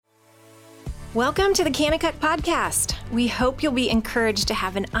Welcome to the Kanakuk Podcast. We hope you'll be encouraged to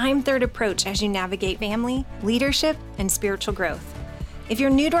have an I'm Third approach as you navigate family, leadership, and spiritual growth. If you're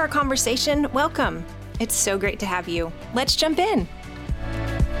new to our conversation, welcome. It's so great to have you. Let's jump in.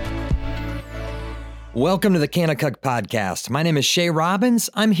 Welcome to the Kanakuk Podcast. My name is Shay Robbins.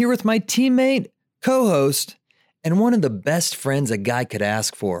 I'm here with my teammate, co-host, and one of the best friends a guy could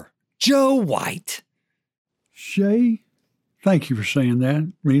ask for, Joe White. Shay, thank you for saying that.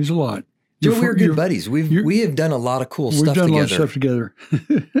 It means a lot. Joe, we're good buddies. We have done a lot of cool stuff together. We've done a lot of stuff together.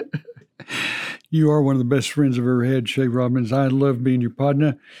 You are one of the best friends I've ever had, Shay Robbins. I love being your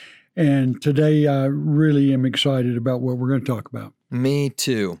partner. And today I really am excited about what we're going to talk about. Me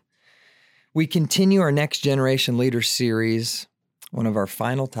too. We continue our Next Generation Leader series. One of our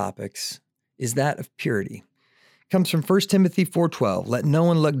final topics is that of purity. It comes from 1 Timothy 4:12. Let no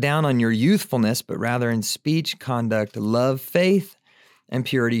one look down on your youthfulness, but rather in speech, conduct, love, faith, and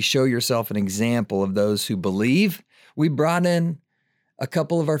purity, show yourself an example of those who believe. We brought in a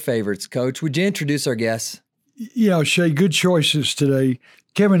couple of our favorites. Coach, would you introduce our guests? Yeah, Shay, good choices today.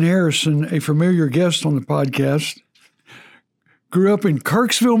 Kevin Harrison, a familiar guest on the podcast, grew up in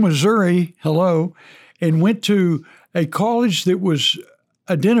Kirksville, Missouri, and went to a college that was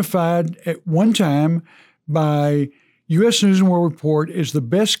identified at one time by U.S. News & World Report as the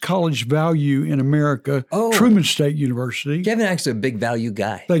best college value in America, Truman State University. Kevin, actually a big value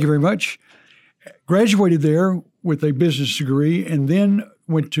guy. Thank you very much. Graduated there with a business degree and then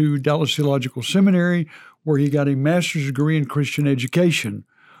went to Dallas Theological Seminary where he got a master's degree in Christian education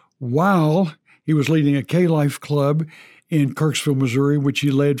while he was leading a K-Life club in Kirksville, Missouri, which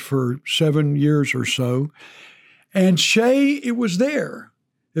he led for 7 years or so. And Shay, it was there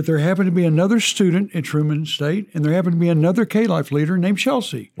that there happened to be another student at Truman State, and there happened to be another K-Life leader named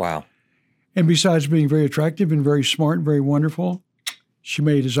Chelsea. Wow. And besides being very attractive and very smart and very wonderful, she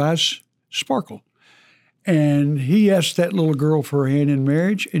made his eyes sparkle. And he asked that little girl for her hand in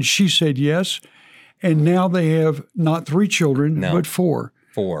marriage, and she said yes. And now they have not 3 children, but 4.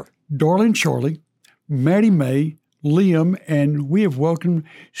 4. Darlin Charlie, Maddie Mae, Liam, and we have welcomed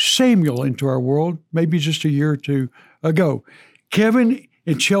Samuel into our world maybe just a year or 2 ago. Kevin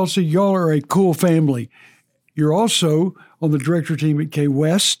and Chelsea, y'all are a cool family. You're also on the director team at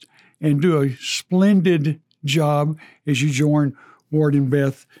K-West and do a splendid job as you join Ward and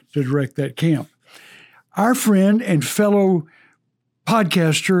Beth to direct that camp. Our friend and fellow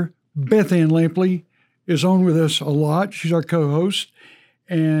podcaster, Beth Ann Lampley, is on with us a lot. She's our co-host.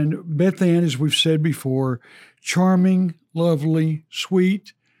 And Beth Ann, as we've said before, charming, lovely,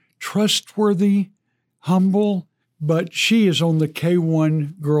 sweet, trustworthy, humble, but she is on the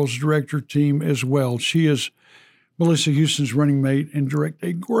K1 Girls Director team as well. She is Melissa Houston's running mate and direct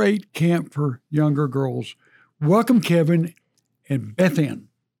a great camp for younger girls. Welcome, Kevin and Beth Ann.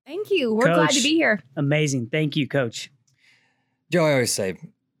 Thank you. We're Coach, glad to be here. Amazing. Thank you, Coach. Joe, I always say,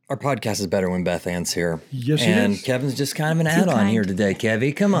 our podcast is better when Beth Ann's here. Yes, and it is. Kevin's just kind of an add-on here today,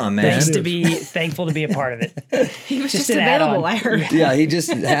 Kevy. Come on, man. Thankful to be a part of it. He was just available, I heard. Yeah, he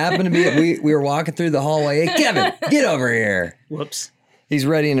just happened to be. We were walking through the hallway. Hey, Kevin, get over here. Whoops. He's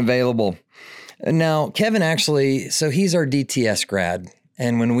ready and available. Now, Kevin actually, so he's our DTS grad.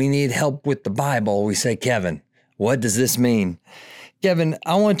 And when we need help with the Bible, we say, Kevin, what does this mean? Kevin,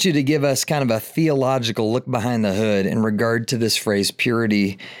 I want you to give us kind of a theological look behind the hood in regard to this phrase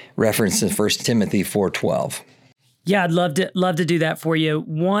purity referenced in 1 Timothy 4:12. Yeah, I'd love to do that for you.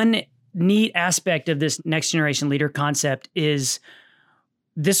 One neat aspect of this next generation leader concept is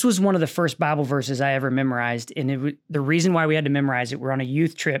this was one of the first Bible verses I ever memorized. And the reason why we had to memorize it, we're on a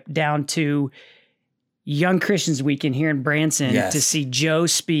youth trip down to Young Christians Weekend here in Branson to see Joe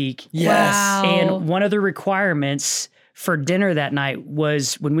speak. Yes. Wow. And one of the requirements for dinner that night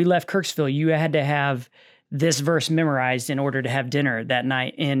was when we left Kirksville, you had to have this verse memorized in order to have dinner that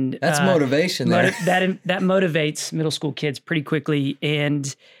night. And that's motivation there. That motivates middle school kids pretty quickly.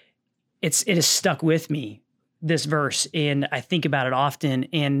 And it has stuck with me, this verse. And I think about it often.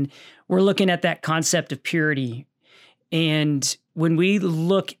 And we're looking at that concept of purity. And when we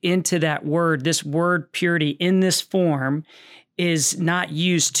look into that word, this word purity in this form is not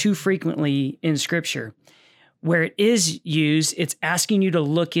used too frequently in Scripture. Where it is used, it's asking you to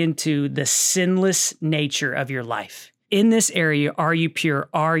look into the sinless nature of your life. In this area, are you pure?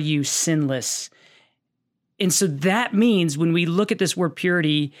 Are you sinless? And so that means when we look at this word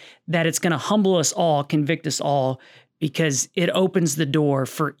purity, that it's going to humble us all, convict us all, because it opens the door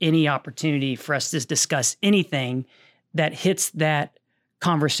for any opportunity for us to discuss anything that hits that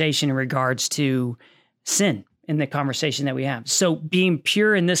conversation in regards to sin. In the conversation that we have. So being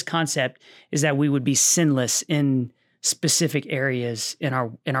pure in this concept is that we would be sinless in specific areas in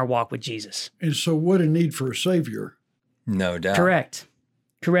our walk with Jesus. And so what a need for a Savior. No doubt. Correct.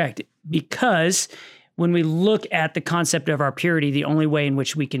 Because when we look at the concept of our purity, the only way in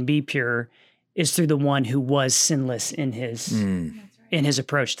which we can be pure is through the one who was sinless in his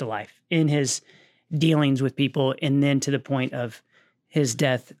approach to life, in his dealings with people, and then to the point of his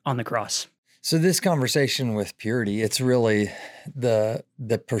death on the cross. So this conversation with purity, it's really the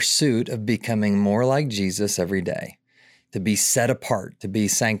pursuit of becoming more like Jesus every day, to be set apart, to be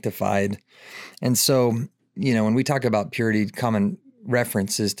sanctified. And so, when we talk about purity, common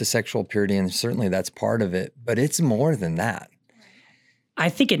references to sexual purity, and certainly that's part of it, but it's more than that. I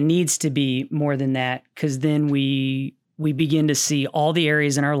think it needs to be more than that, because then we begin to see all the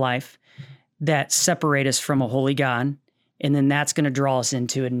areas in our life that separate us from a holy God, and then that's going to draw us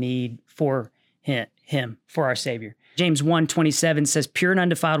into a need for him, for our Savior. James 1:27 says, "Pure and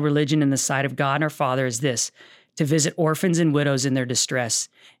undefiled religion in the sight of God and our Father is this, to visit orphans and widows in their distress,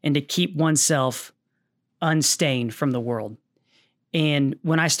 and to keep oneself unstained from the world." And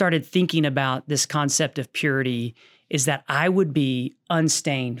when I started thinking about this concept of purity, is that I would be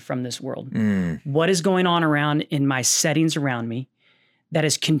unstained from this world. What is going on around in my settings around me that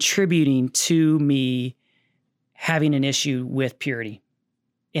is contributing to me having an issue with purity?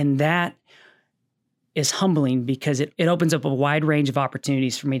 And that is humbling, because it opens up a wide range of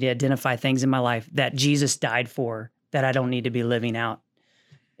opportunities for me to identify things in my life that Jesus died for, that I don't need to be living out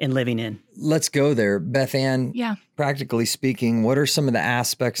and living in. Let's go there. Beth Ann, Yeah. practically speaking, what are some of the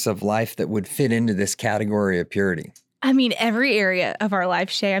aspects of life that would fit into this category of purity? I mean, every area of our life,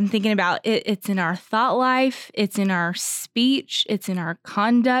 Shay, I'm thinking about it. It's in our thought life, it's in our speech, it's in our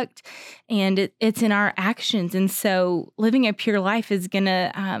conduct, and it's in our actions. And so living a pure life is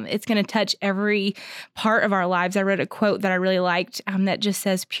it's gonna touch every part of our lives. I read a quote that I really liked that just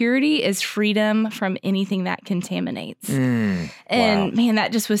says, "Purity is freedom from anything that contaminates." And man,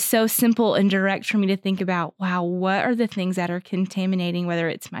 that just was so simple and direct for me to think about, wow, what are the things that are contaminating, whether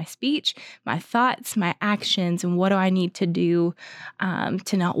it's my speech, my thoughts, my actions, and what do I need to do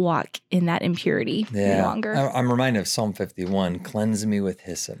to not walk in that impurity any longer. I'm reminded of Psalm 51, "Cleanse me with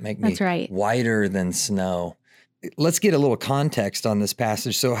hyssop, make me whiter than snow." Let's get a little context on this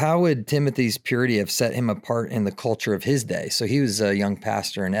passage. So how would Timothy's purity have set him apart in the culture of his day? So he was a young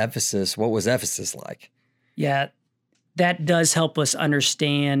pastor in Ephesus. What was Ephesus like? Yeah, that does help us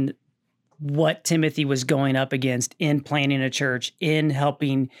understand what Timothy was going up against in planning a church, in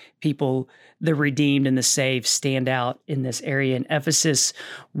helping people, the redeemed and the saved, stand out in this area. And Ephesus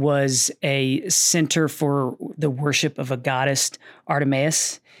was a center for the worship of a goddess,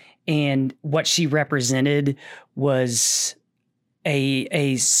 Artemis, and what she represented was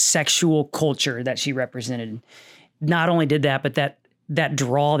a sexual culture that she represented. Not only did that, but that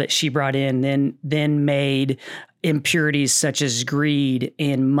draw that she brought in then made impurities such as greed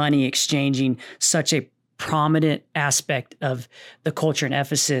and money exchanging such a prominent aspect of the culture in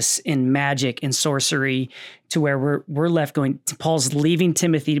Ephesus, in magic and sorcery, to where we're left going, Paul's leaving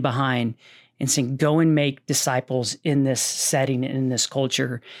Timothy behind and saying, go and make disciples in this setting, in this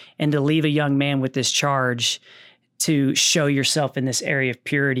culture, and to leave a young man with this charge to show yourself in this area of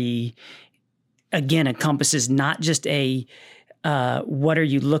purity, again, encompasses not just what are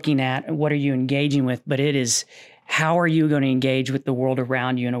you looking at and what are you engaging with, but it is, how are you going to engage with the world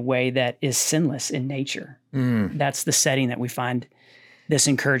around you in a way that is sinless in nature? That's the setting that we find this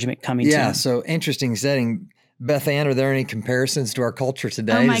encouragement coming to. Yeah, so interesting setting. Beth Ann, are there any comparisons to our culture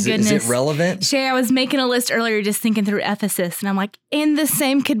today? Oh my goodness. Is it relevant? Shay, I was making a list earlier just thinking through Ephesus, and I'm like, and the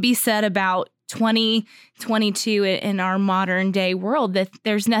same could be said about 2022 in our modern day world, that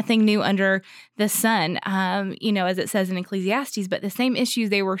there's nothing new under the sun, as it says in Ecclesiastes, but the same issues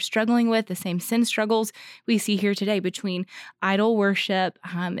they were struggling with, the same sin struggles we see here today between idol worship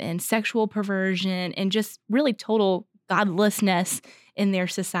and sexual perversion and just really total godlessness in their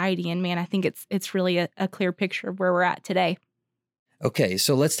society. And man, I think it's really a clear picture of where we're at today. Okay,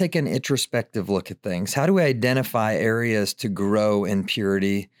 so let's take an introspective look at things. How do we identify areas to grow in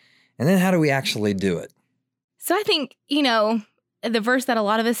purity? And then how do we actually do it? So I think, the verse that a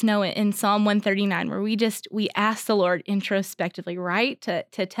lot of us know in Psalm 139, where we ask the Lord introspectively, right?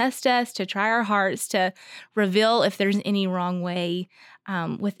 To test us, to try our hearts, to reveal if there's any wrong way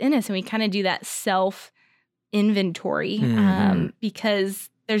within us. And we kind of do that self-inventory because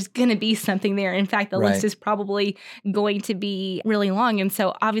there's going to be something there. In fact, the list is probably going to be really long. And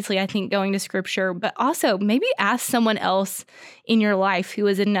so obviously I think going to scripture, but also maybe ask someone else in your life who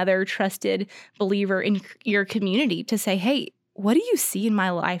is another trusted believer in your community to say, hey, what do you see in my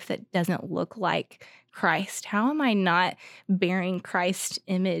life that doesn't look like Christ? How am I not bearing Christ's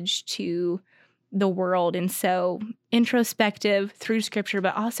image to the world. And so introspective through Scripture,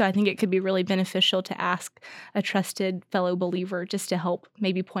 but also I think it could be really beneficial to ask a trusted fellow believer just to help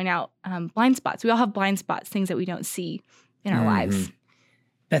maybe point out blind spots. We all have blind spots, things that we don't see in our lives.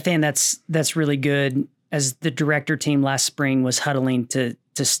 Beth Ann, that's really good. As the director team last spring was huddling to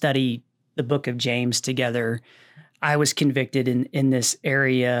study the book of James together, I was convicted in this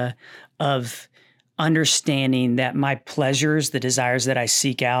area of understanding that my pleasures, the desires that I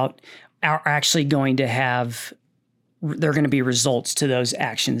seek out, are actually going to have, they're going to be results to those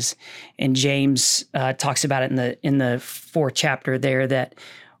actions. And James talks about it in the 4th chapter there, that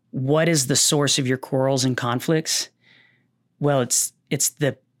what is the source of your quarrels and conflicts? Well, it's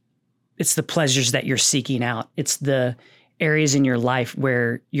the pleasures that you're seeking out. It's the areas in your life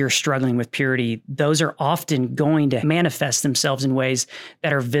where you're struggling with purity. Those are often going to manifest themselves in ways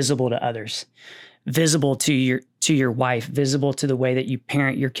that are visible to others, visible to your wife, visible to the way that you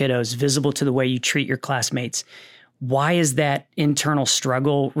parent your kiddos, visible to the way you treat your classmates. Why is that internal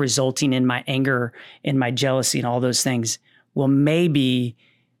struggle resulting in my anger, in my jealousy, and all those things? Well, maybe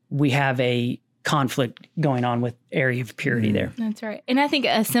we have a conflict going on with area of purity there. That's right. And I think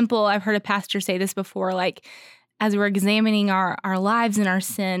I've heard a pastor say this before, like as we're examining our lives and our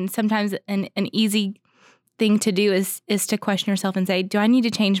sin, sometimes an easy thing to do is to question yourself and say, do I need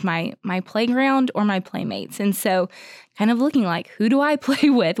to change my playground or my playmates? And so kind of looking like, who do I play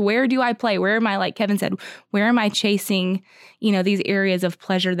with? Where do I play? Where am I, like Kevin said, where am I chasing, these areas of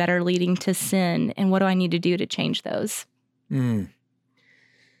pleasure that are leading to sin? And what do I need to do to change those?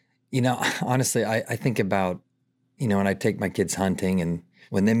 Honestly, I think about, when I take my kids hunting, and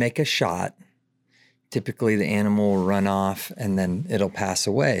when they make a shot, typically the animal will run off and then it'll pass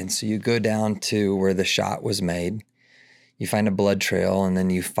away. And so you go down to where the shot was made, you find a blood trail, and then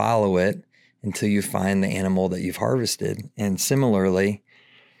you follow it until you find the animal that you've harvested. And similarly,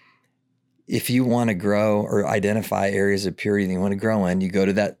 if you want to grow or identify areas of purity that you want to grow in, you go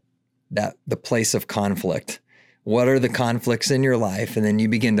to the place of conflict. What are the conflicts in your life? And then you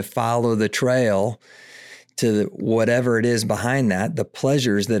begin to follow the trail to whatever it is behind that, the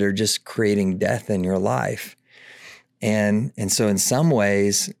pleasures that are just creating death in your life. And so in some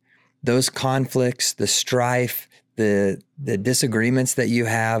ways, those conflicts, the strife, the disagreements that you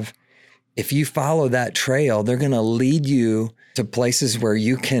have, if you follow that trail, they're going to lead you to places where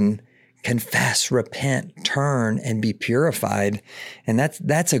you can confess, repent, turn, and be purified. And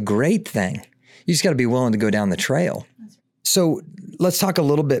that's a great thing. You just got to be willing to go down the trail. So let's talk a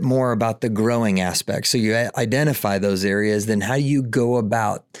little bit more about the growing aspect. So you identify those areas, then how do you go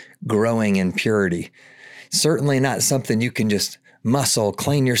about growing in purity? Certainly not something you can just muscle,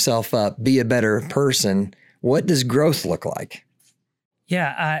 clean yourself up, be a better person. What does growth look like?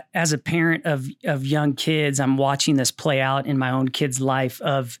 Yeah, as a parent of young kids, I'm watching this play out in my own kid's life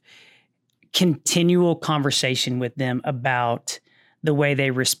of continual conversation with them about the way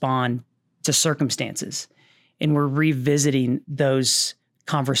they respond to circumstances. And we're revisiting those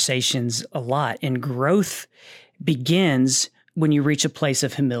conversations a lot. And growth begins when you reach a place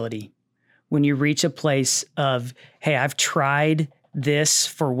of humility, when you reach a place of, hey, I've tried this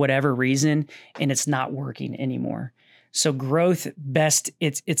for whatever reason, and it's not working anymore. So growth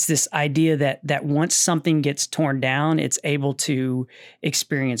it's this idea that once something gets torn down, it's able to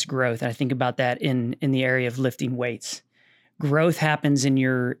experience growth. And I think about that in the area of lifting weights. Growth happens in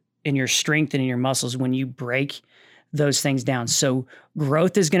your strength and in your muscles when you break those things down. So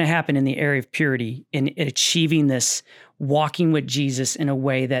growth is going to happen in the area of purity, in achieving this, walking with Jesus in a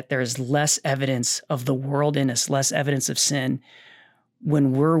way that there's less evidence of the world in us, less evidence of sin,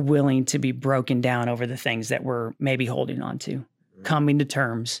 when we're willing to be broken down over the things that we're maybe holding on to, coming to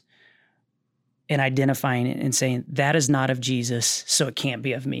terms and identifying it and saying, that is not of Jesus, so it can't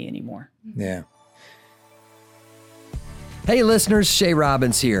be of me anymore. Yeah. Hey listeners, Shay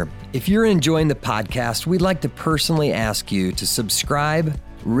Robbins here. If you're enjoying the podcast, we'd like to personally ask you to subscribe,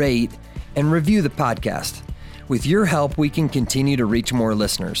 rate, and review the podcast. With your help, we can continue to reach more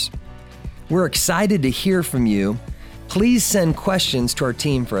listeners. We're excited to hear from you. Please send questions to our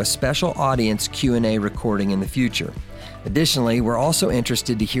team for a special audience Q&A recording in the future. Additionally, we're also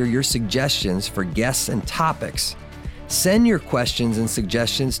interested to hear your suggestions for guests and topics. Send your questions and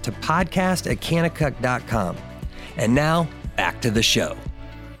suggestions to podcast@kanakuk.com. And now, back to the show.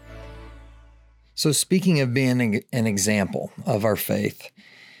 So speaking of being an example of our faith,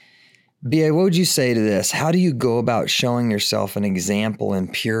 B.A., what would you say to this? How do you go about showing yourself an example in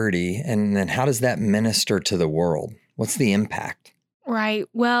purity? And then how does that minister to the world? What's the impact? Right.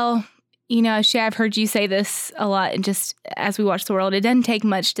 Well, Shay, I've heard you say this a lot, and just as we watch the world, it doesn't take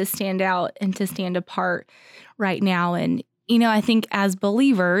much to stand out and to stand apart right now. And, I think as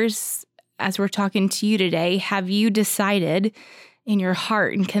believers, as we're talking to you today, have you decided in your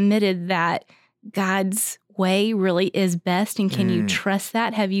heart and committed that God's way really is best? And can you trust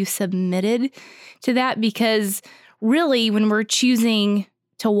that? Have you submitted to that? Because really, when we're choosing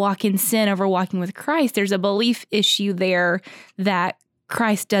to walk in sin over walking with Christ, there's a belief issue there that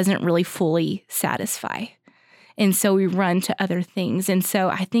Christ doesn't really fully satisfy. And so we run to other things. And so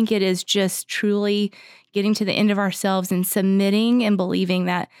I think it is just truly getting to the end of ourselves and submitting and believing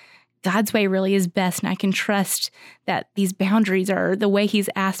that God's way really is best. And I can trust that these boundaries are the way He's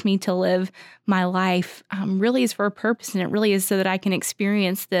asked me to live my life really is for a purpose. And it really is so that I can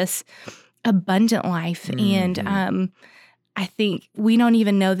experience this abundant life. And I think we don't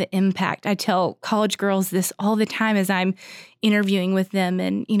even know the impact. I tell college girls this all the time as I'm interviewing with them.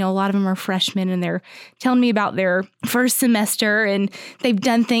 And, a lot of them are freshmen and they're telling me about their first semester and they've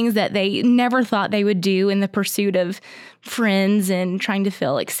done things that they never thought they would do in the pursuit of friends and trying to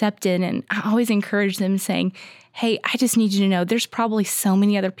feel accepted. And I always encourage them saying, hey, I just need you to know there's probably so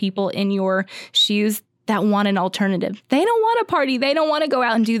many other people in your shoes that want an alternative. They don't want to party. They don't want to go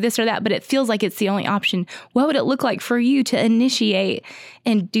out and do this or that, but it feels like it's the only option. What would it look like for you to initiate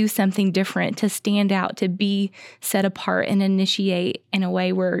and do something different, to stand out, to be set apart and initiate in a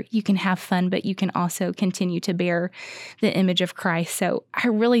way where you can have fun, but you can also continue to bear the image of Christ? So I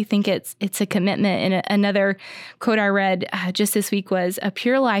really think it's a commitment. And another quote I read just this week was, a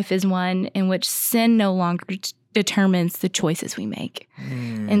pure life is one in which sin no longer determines the choices we make.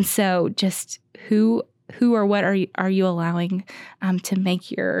 And so just who or what are you allowing to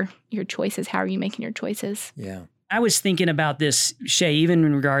make your choices? How are you making your choices? Yeah. I was thinking about this, Shay, even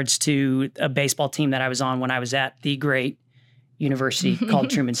in regards to a baseball team that I was on when I was at the great university called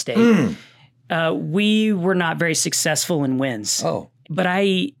Truman State. We were not very successful in wins. But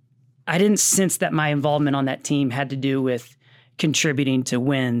I didn't sense that my involvement on that team had to do with contributing to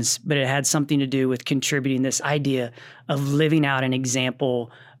wins, but it had something to do with contributing this idea of living out an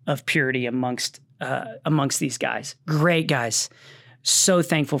example of purity amongst these guys. Great guys. So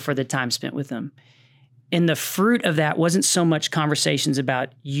thankful for the time spent with them. And the fruit of that wasn't so much conversations about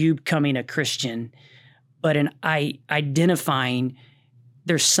you becoming a Christian, but in identifying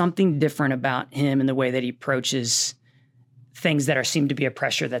there's something different about him in the way that he approaches things that seem to be a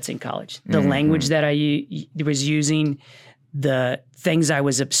pressure that's in college. The language that I was using, the things I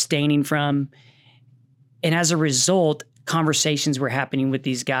was abstaining from. And as a result, conversations were happening with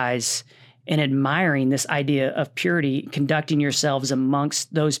these guys and admiring this idea of purity, conducting yourselves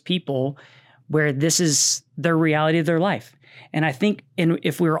amongst those people where this is the reality of their life. And I think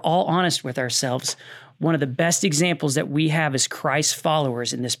if we were all honest with ourselves, one of the best examples that we have as Christ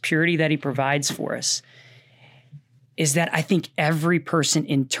followers in this purity that He provides for us is that I think every person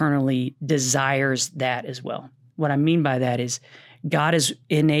internally desires that as well. What I mean by that is God has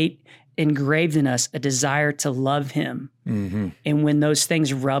engraved in us a desire to love Him. And when those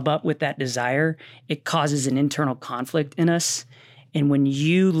things rub up with that desire, it causes an internal conflict in us. And when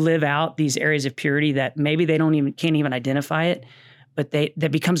you live out these areas of purity that maybe they can't even identify it, but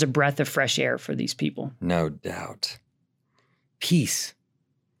that becomes a breath of fresh air for these people. No doubt. Peace.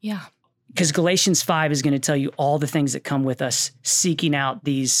 Yeah. Because Galatians 5 is going to tell you all the things that come with us seeking out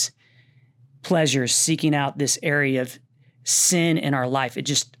these pleasures, seeking out this area of sin in our life. It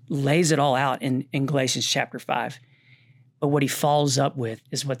just lays it all out in Galatians chapter 5. But what he follows up with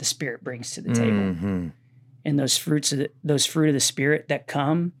is what the Spirit brings to the table. And those fruit of the Spirit that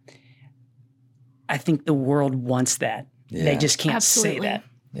come, I think the world wants that. Yeah. They just can't say that.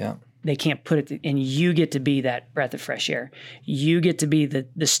 Yeah. They can't put it, and you get to be that breath of fresh air. You get to be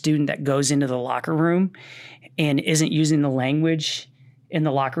the student that goes into the locker room and isn't using the language in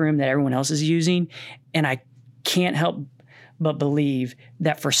the locker room that everyone else is using. And I can't help but believe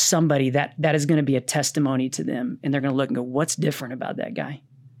that for somebody that is going to be a testimony to them, and they're going to look and go, what's different about that guy?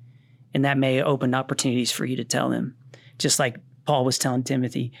 And that may open opportunities for you to tell them, just like Paul was telling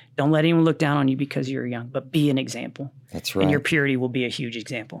Timothy, don't let anyone look down on you because you're young, but be an example. That's right. And your purity will be a huge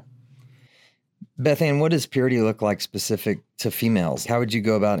example. Beth Ann, what does purity look like specific to females? How would you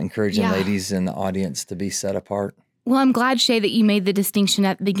go about encouraging ladies in the audience to be set apart? Well, I'm glad, Shay, that you made the distinction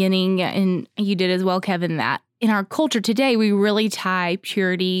at the beginning, and you did as well, Kevin, that in our culture today, we really tie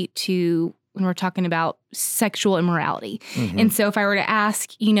purity to when we're talking about sexual immorality. And so if I were to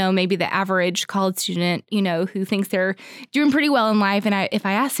ask, maybe the average college student, who thinks they're doing pretty well in life, and if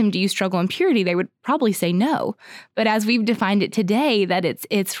I asked them, do you struggle in purity, they would probably say no. But as we've defined it today, that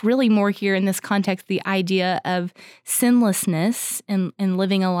it's really more here in this context, the idea of sinlessness and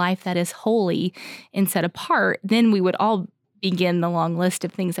living a life that is holy and set apart, then we would all begin the long list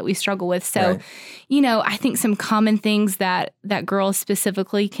of things that we struggle with. So, Right. I think some common things that girls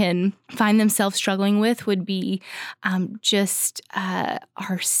specifically can find themselves struggling with would be just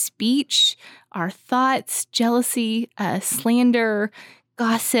our speech, our thoughts, jealousy, slander,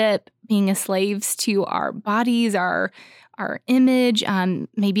 gossip, being slaves to our bodies, our image.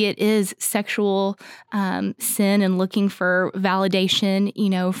 Maybe it is sexual sin and looking for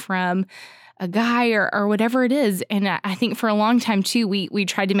validation, from a guy or whatever it is. And I think for a long time too, we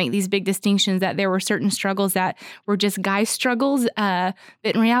tried to make these big distinctions that there were certain struggles that were just guy struggles. But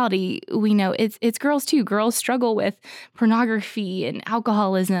in reality, we know it's girls too. Girls struggle with pornography and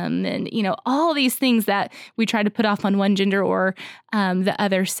alcoholism and, all these things that we try to put off on one gender or the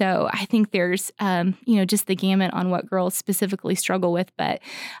other. So I think there's, just the gamut on what girls specifically struggle with. But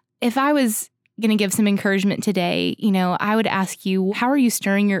if I was going to give some encouragement today, I would ask you, how are you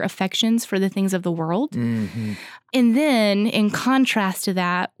stirring your affections for the things of the world? Mm-hmm. And then in contrast to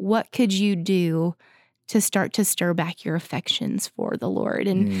that, what could you do to start to stir back your affections for the Lord?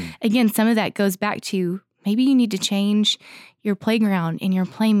 And again, some of that goes back to maybe you need to change your playground and your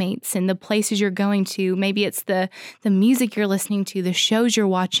playmates and the places you're going to. Maybe it's the music you're listening to, the shows you're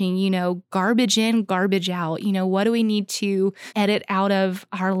watching, garbage in, garbage out. What do we need to edit out of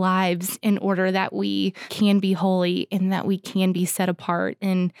our lives in order that we can be holy and that we can be set apart?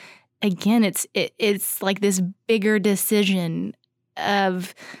 And again, it's like this bigger decision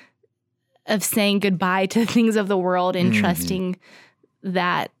of saying goodbye to things of the world and trusting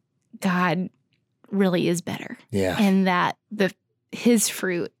that God really is better. Yeah. And that his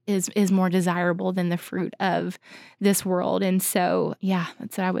fruit is more desirable than the fruit of this world. And so,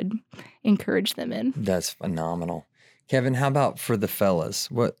 that's what I would encourage them in. That's phenomenal. Kevin, how about for the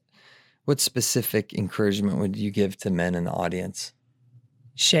fellas? What specific encouragement would you give to men in the audience?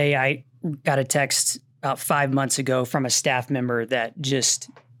 Shay, I got a text about 5 months ago from a staff member that just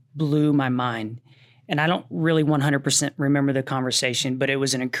blew my mind. And I don't really 100% remember the conversation, but it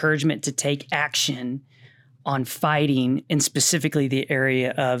was an encouragement to take action on fighting, in specifically the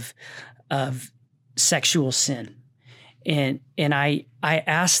area of sexual sin. And I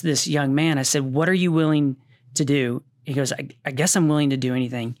asked this young man, I said, what are you willing to do? He goes, I guess I'm willing to do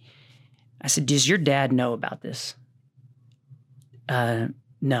anything. I said, does your dad know about this?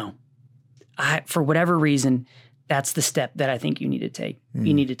 No. For whatever reason, that's the step that I think you need to take.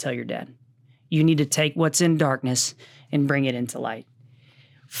 You need to tell your dad. You need to take what's in darkness and bring it into light.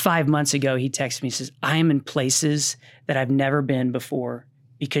 5 months ago, he texted me, says, I am in places that I've never been before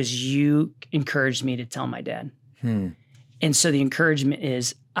because you encouraged me to tell my dad. And so the encouragement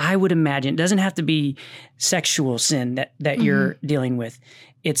is, I would imagine, it doesn't have to be sexual sin that you're dealing with.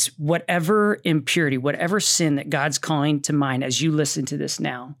 It's whatever impurity, whatever sin that God's calling to mind as you listen to this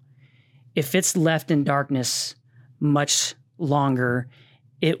now. If it's left in darkness much longer,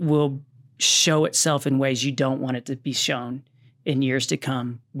 it will show itself in ways you don't want it to be shown in years to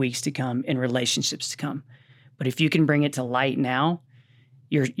come, weeks to come, in relationships to come. But if you can bring it to light now,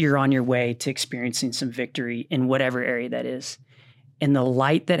 you're on your way to experiencing some victory in whatever area that is. And the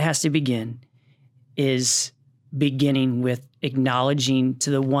light that has to begin is beginning with acknowledging to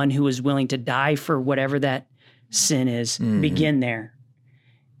the one who is willing to die for whatever that sin is. Begin there.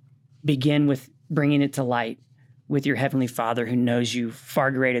 Begin with bringing it to light with your Heavenly Father who knows you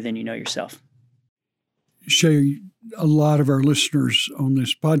far greater than you know yourself. Shay, a lot of our listeners on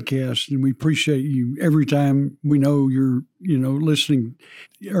this podcast, and we appreciate you every time we know you're, listening,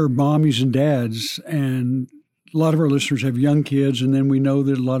 are mommies and dads. And a lot of our listeners have young kids, and then we know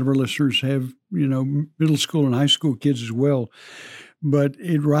that a lot of our listeners have, middle school and high school kids as well. But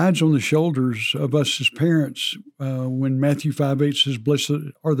it rides on the shoulders of us as parents when Matthew 5:8 says,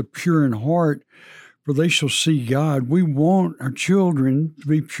 blessed are the pure in heart, for they shall see God. We want our children to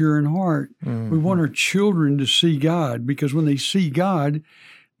be pure in heart. We want our children to see God, because when they see God,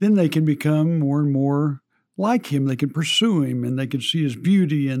 then they can become more and more like Him. They can pursue Him, and they can see His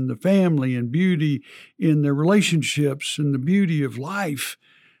beauty in the family and beauty in their relationships and the beauty of life.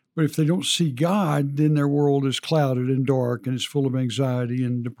 But if they don't see God, then their world is clouded and dark, and it's full of anxiety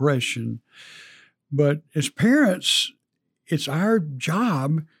and depression. But as parents, it's our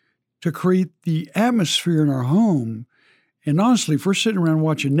job to create the atmosphere in our home. And honestly, if we're sitting around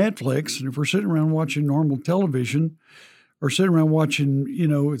watching Netflix, and if we're sitting around watching normal television, or sitting around watching,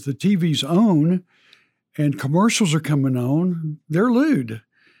 if the TV's on and commercials are coming on, they're lewd.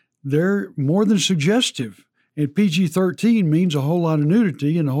 They're more than suggestive. And PG-13 means a whole lot of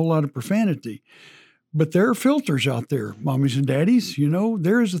nudity and a whole lot of profanity. But there are filters out there, mommies and daddies.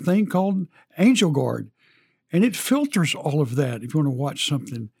 There is a thing called Angel Guard, and it filters all of that if you want to watch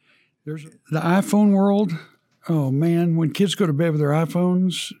something. There's the iPhone world. Oh, man, when kids go to bed with their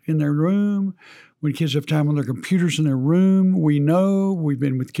iPhones in their room, when kids have time on their computers in their room, we know, we've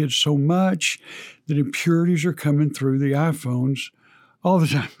been with kids so much, that impurities are coming through the iPhones all the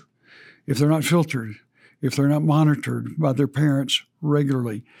time. If they're not filtered, if they're not monitored by their parents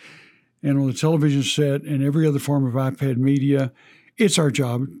regularly. And on the television set and every other form of iPad media, it's our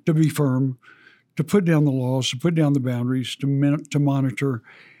job to be firm, to put down the laws, to put down the boundaries, to monitor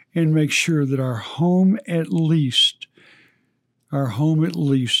and make sure that our home at least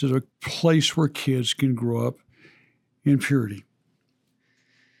is a place where kids can grow up in purity.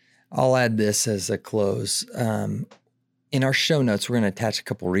 I'll add this as a close. In our show notes, we're going to attach a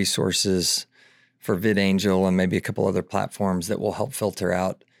couple resources for VidAngel and maybe a couple other platforms that will help filter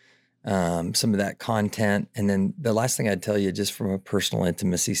out some of that content. And then the last thing I'd tell you, just from a personal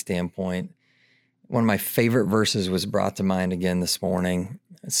intimacy standpoint, one of my favorite verses was brought to mind again this morning.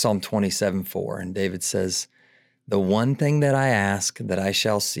 It's Psalm 27:4. And David says, "The one thing that I ask that I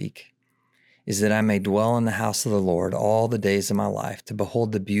shall seek is that I may dwell in the house of the Lord all the days of my life, to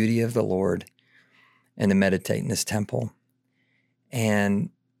behold the beauty of the Lord and to meditate in his temple."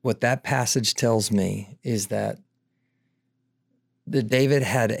 And what that passage tells me is that David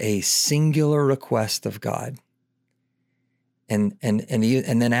had a singular request of God. And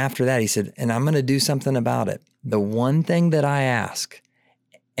then after that, he said, and I'm going to do something about it. The one thing that I ask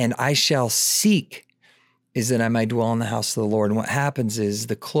and I shall seek is that I may dwell in the house of the Lord. And what happens is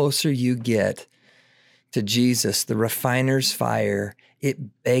the closer you get to Jesus, the refiner's fire,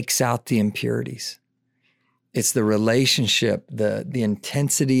 it bakes out the impurities. It's the relationship, the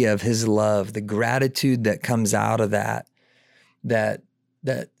intensity of his love, the gratitude that comes out of that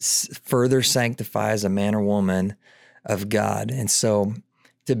further sanctifies a man or woman of God. And so,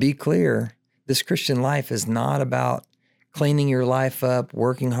 to be clear, this Christian life is not about cleaning your life up,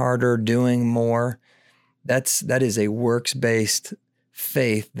 working harder, doing more. That is a works-based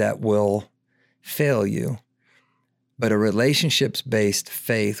faith that will fail you. But a relationships-based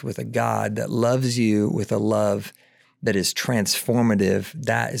faith with a God that loves you with a love that is transformative,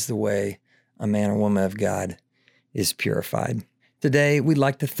 that is the way a man or woman of God is purified. Today, we'd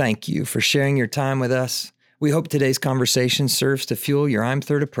like to thank you for sharing your time with us. We hope today's conversation serves to fuel your I'm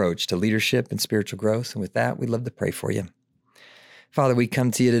Third approach to leadership and spiritual growth. And with that, we'd love to pray for you. Father, we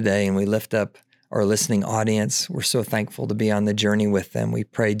come to you today and we lift up our listening audience. We're so thankful to be on the journey with them. We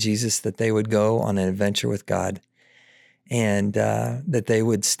pray, Jesus, that they would go on an adventure with God and that they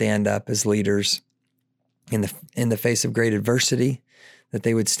would stand up as leaders in the face of great adversity, that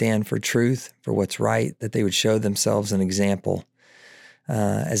they would stand for truth, for what's right, that they would show themselves an example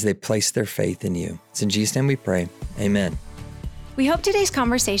as they place their faith in you. It's in Jesus' name we pray. Amen. We hope today's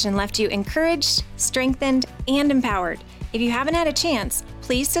conversation left you encouraged, strengthened, and empowered. If you haven't had a chance,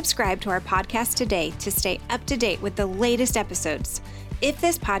 please subscribe to our podcast today to stay up to date with the latest episodes. If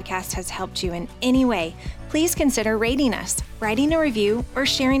this podcast has helped you in any way, please consider rating us, writing a review, or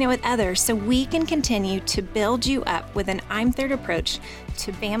sharing it with others so we can continue to build you up with an I'm Third approach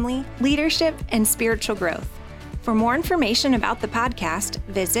to family, leadership, and spiritual growth. For more information about the podcast,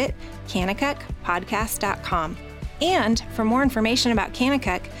 visit kanakukpodcast.com. And for more information about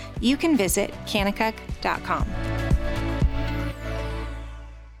Kanakuk, you can visit kanakuk.com.